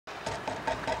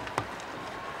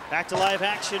Back to live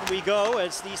action we go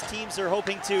as these teams are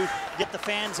hoping to get the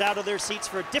fans out of their seats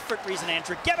for a different reason.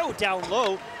 Andrighetto down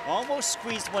low, almost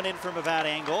squeezed one in from a bad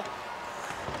angle.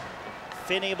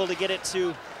 Finn able to get it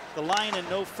to the line and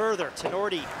no further.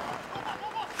 Tenorti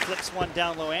flips one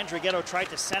down low. Andrighetto tried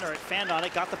to center it, fanned on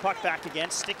it, got the puck back again.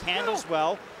 Stick handles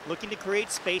well, looking to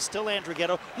create space. Still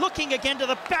Andrighetto looking again to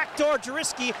the back door.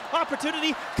 Juriski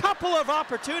opportunity, couple of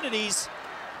opportunities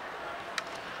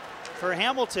for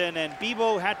Hamilton, and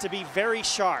Bibeau had to be very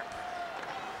sharp.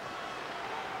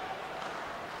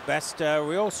 Best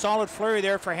real solid flurry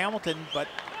there for Hamilton, but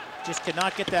just could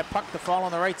not get that puck to fall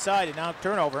on the right side, and now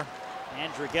turnover.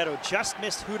 Andrighetto just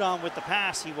missed Hudon with the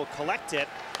pass. He will collect it.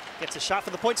 Gets a shot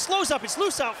for the point, slows up, it's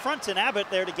loose out front, and Abbott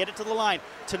there to get it to the line.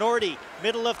 Tenorti,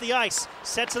 middle of the ice,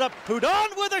 sets it up,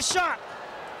 Hudon with a shot!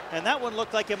 And that one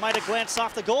looked like it might have glanced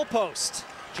off the goalpost.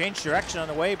 Changed direction on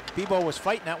the way. Bibeau was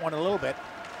fighting that one a little bit.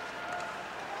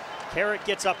 Carrick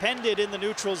gets upended in the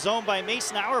neutral zone by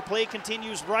Mason Hour. Play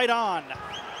continues right on.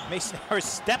 Mason Hour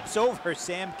steps over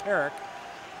Sam Carrick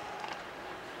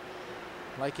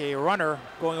like a runner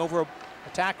going over a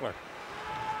tackler.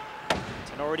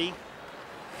 Tenorti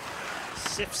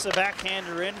sifts a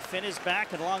backhander in. Finn is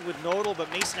back and along with Nodal,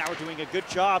 but Mason Hour doing a good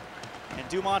job. And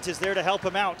Dumont is there to help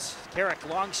him out. Carrick,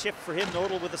 long shift for him.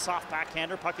 Nodal with a soft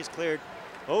backhander. Puck is cleared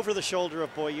over the shoulder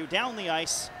of Boyu. Down the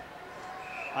ice.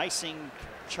 Icing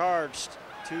charged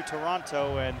to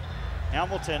Toronto, and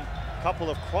Hamilton, a couple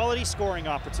of quality scoring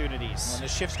opportunities. And the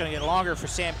shift's going to get longer for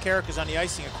Sam Carrick is on the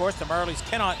icing. Of course, the Marlies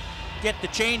cannot get the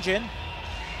change in.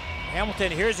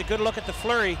 Hamilton, here's a good look at the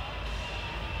flurry.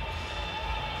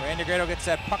 Andrighetto gets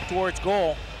that puck towards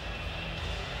goal.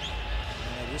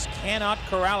 And they just cannot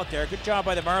corral it there. Good job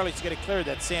by the Marlies to get it cleared.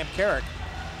 That's Sam Carrick,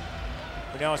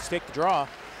 who now has to take the draw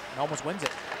and almost wins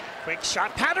it. Quick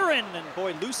shot, Patterin, and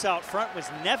boy, loose out front was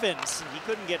Nevins, and he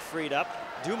couldn't get freed up.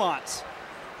 Dumont,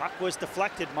 puck was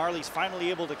deflected. Marlies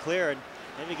finally able to clear and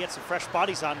maybe get some fresh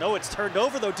bodies on. No, it's turned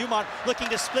over though. Dumont looking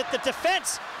to split the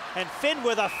defense, and Finn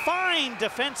with a fine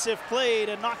defensive play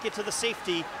to knock it to the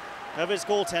safety of his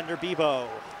goaltender, Bibeau.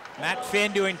 Matt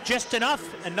Finn doing just enough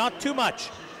and not too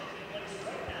much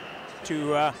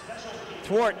to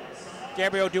thwart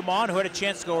Gabriel Dumont, who had a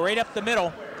chance to go right up the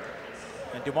middle.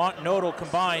 And Dumont and Nodal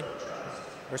combine,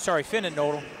 or sorry, Finn and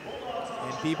Nodal.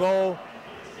 And Bibeau,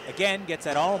 again, gets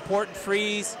that all-important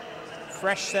freeze.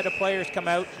 Fresh set of players come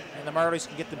out, and the Marlies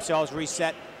can get themselves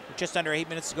reset. With just under 8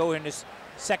 minutes to go in this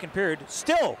second period.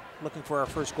 Still looking for our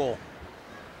first goal.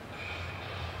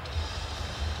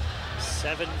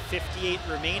 7:58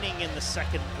 remaining in the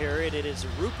second period. It is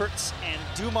Ruperts and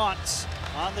Dumont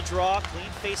on the draw. Clean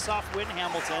face-off win,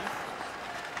 Hamilton.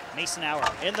 Mason Hour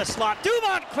in the slot.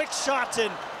 Dumont, quick shot, and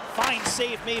fine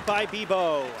save made by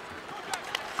Bibeau.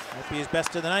 Might be his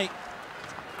best of the night.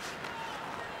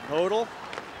 Nodal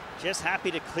just happy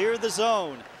to clear the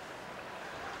zone.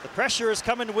 The pressure has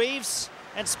come in waves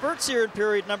and spurts here in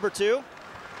period number 2.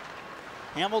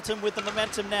 Hamilton with the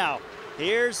momentum now.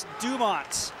 Here's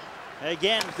Dumont.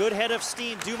 Again, good head of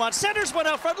steam. Dumont centers one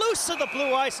out front, loose to the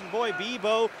blue ice, and boy,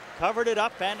 Bibeau covered it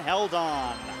up and held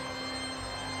on.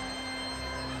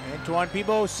 Antoine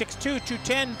Bibeau, 6'2",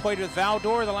 210, played with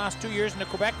Val-d'Or the last 2 years in the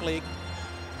Quebec League.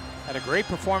 Had a great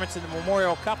performance in the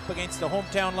Memorial Cup against the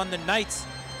hometown London Knights.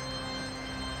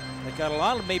 They got a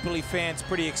lot of Maple Leaf fans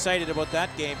pretty excited about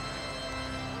that game.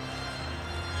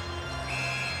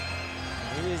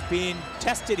 He is being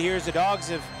tested here as the Dogs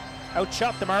have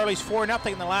outshot the Marlies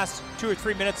 4-0 in the last 2 or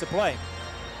 3 minutes of play.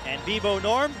 And Bibeau,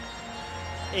 Norm,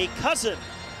 a cousin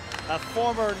of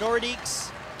former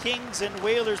Nordiques, Kings and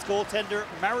Whalers goaltender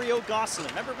Mario Gosselin.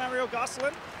 Remember Mario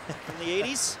Gosselin from the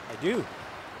 80s? I do.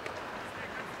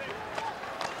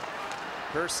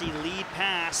 Percy lead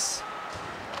pass.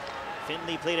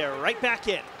 Finley played it right back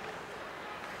in.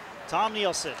 Tom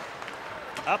Nielsen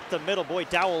up the middle. Boy,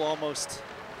 Dowell almost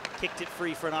kicked it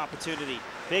free for an opportunity.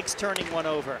 Biggs turning one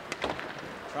over.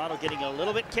 Toronto getting a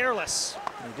little bit careless.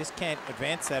 You just can't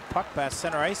advance that puck past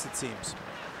center ice, it seems.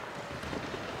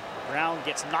 Brown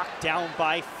gets knocked down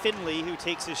by Finley, who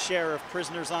takes his share of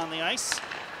prisoners on the ice.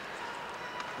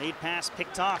 Lead pass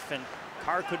picked off, and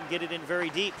Carr couldn't get it in very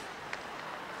deep.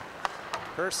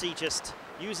 Percy just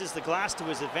uses the glass to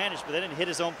his advantage, but then it hit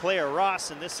his own player,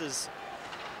 Ross, and this has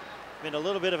been a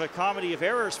little bit of a comedy of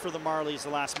errors for the Marlies the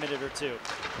last minute or two.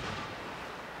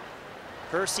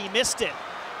 Percy missed it.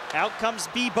 Out comes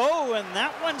Bibeau, and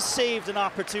that one saved an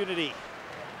opportunity.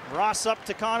 Ross up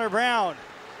to Connor Brown.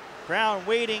 Brown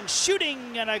waiting,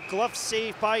 shooting, and a glove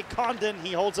save by Condon.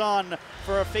 He holds on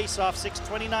for a face-off,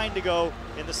 6:29 to go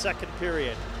in the second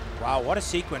period. Wow, what a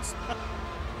sequence.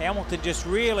 Hamilton just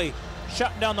really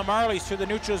shutting down the Marlies through the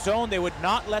neutral zone. They would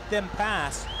not let them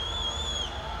pass.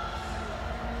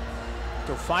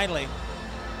 So finally,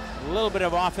 a little bit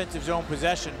of offensive zone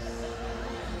possession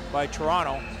by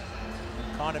Toronto.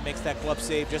 And Condon makes that glove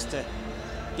save just to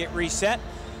get reset.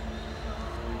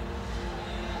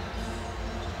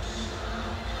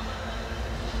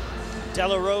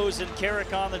 Delarose and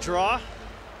Carrick on the draw.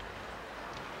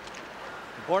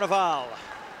 Bourneval.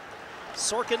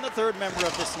 Sorkin, the third member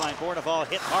of this line. Bourneval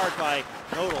hit hard by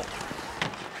Nodal.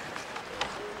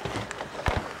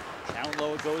 Down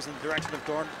low it goes in the direction of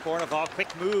Bourneval.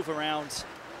 Quick move around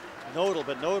Nodal,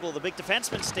 but Nodal, the big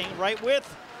defenseman, staying right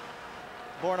with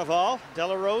Bourneval.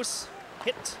 Delarose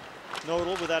hit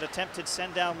Nodal with that attempted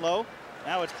send down low.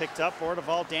 Now it's picked up.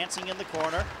 Bourneval dancing in the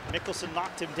corner. Mickelson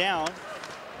knocked him down.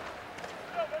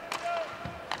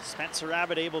 Spencer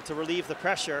Abbott able to relieve the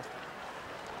pressure.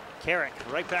 Carrick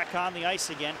right back on the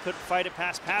ice again. Couldn't fight it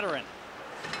past Patterin.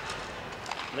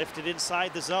 Lifted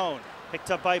inside the zone. Picked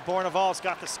up by Bourneval's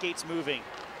got the skates moving.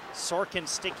 Sorkin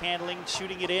stick handling,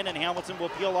 shooting it in, and Hamilton will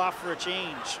peel off for a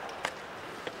change.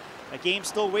 A game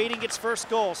still waiting its first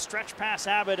goal. Stretch pass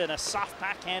Abbott and a soft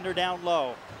backhander down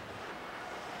low.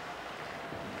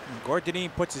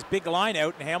 Gordonine puts his big line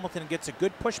out, and Hamilton gets a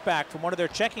good pushback from one of their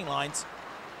checking lines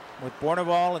with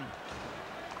Bourneval and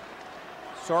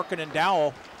Sorkin and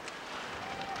Dowell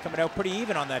coming out pretty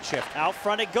even on that shift. Out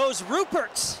front it goes.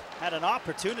 Rupert had an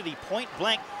opportunity point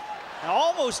blank.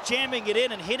 Almost jamming it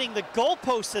in and hitting the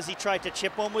goalpost as he tried to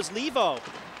chip one was Levo.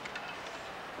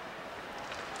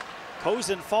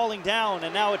 Kozin falling down,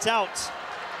 and now it's out.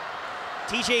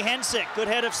 TJ Hensick, good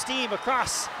head of steam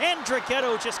across.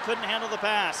 Andrighetto just couldn't handle the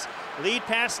pass. Lead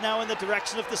pass now in the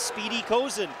direction of the speedy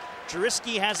Kozin.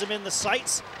 Juriski has him in the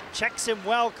sights, checks him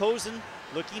well. Kozin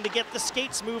looking to get the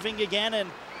skates moving again and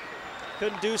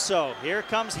couldn't do so. Here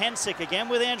comes Hensick again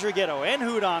with Andrighetto and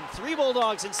Hudon. Three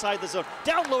Bulldogs inside the zone.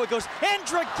 Down low it goes.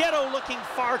 Andrighetto looking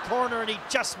far corner, and he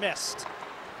just missed.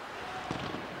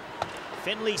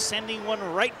 Finley sending one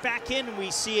right back in.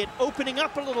 We see it opening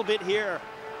up a little bit here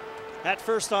at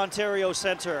First Ontario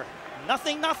Centre.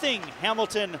 0-0,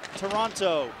 Hamilton,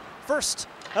 Toronto. First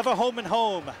of a home and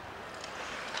home.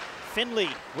 Finley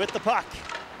with the puck.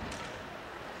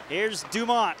 Here's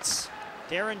Dumont.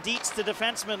 Darren Dietz, the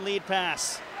defenseman, lead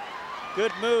pass.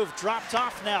 Good move, dropped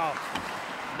off now.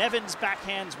 Nevins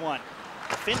backhands one.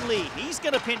 Finley, he's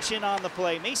gonna pinch in on the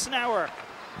play. Mason Hour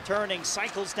turning,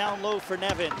 cycles down low for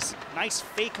Nevins. Nice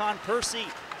fake on Percy.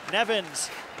 Nevins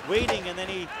waiting, and then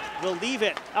he will leave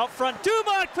it. Out front,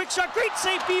 Dumont, quick shot, great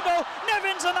save, Bebo.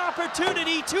 Nevins an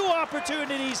opportunity, two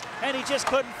opportunities, and he just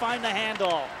couldn't find the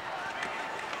handle.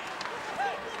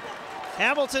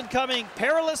 Hamilton coming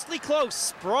perilously close.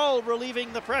 Sproul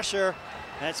relieving the pressure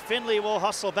as Finley will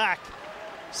hustle back.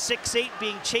 6'8"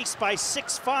 being chased by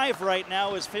 6'5" right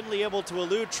now as Finley able to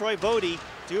elude Troy Bodie.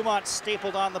 Dumont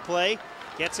stapled on the play.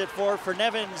 Gets it forward for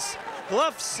Nevins.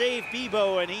 Glove save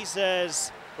Bebo, and he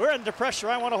says, we're under pressure,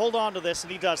 I want to hold on to this,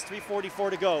 and he does.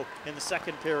 3:44 to go in the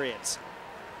second periods.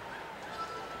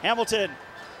 Hamilton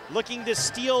looking to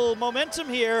steal momentum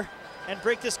here and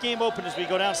break this game open as we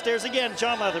go downstairs again.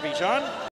 John Leatherby. John?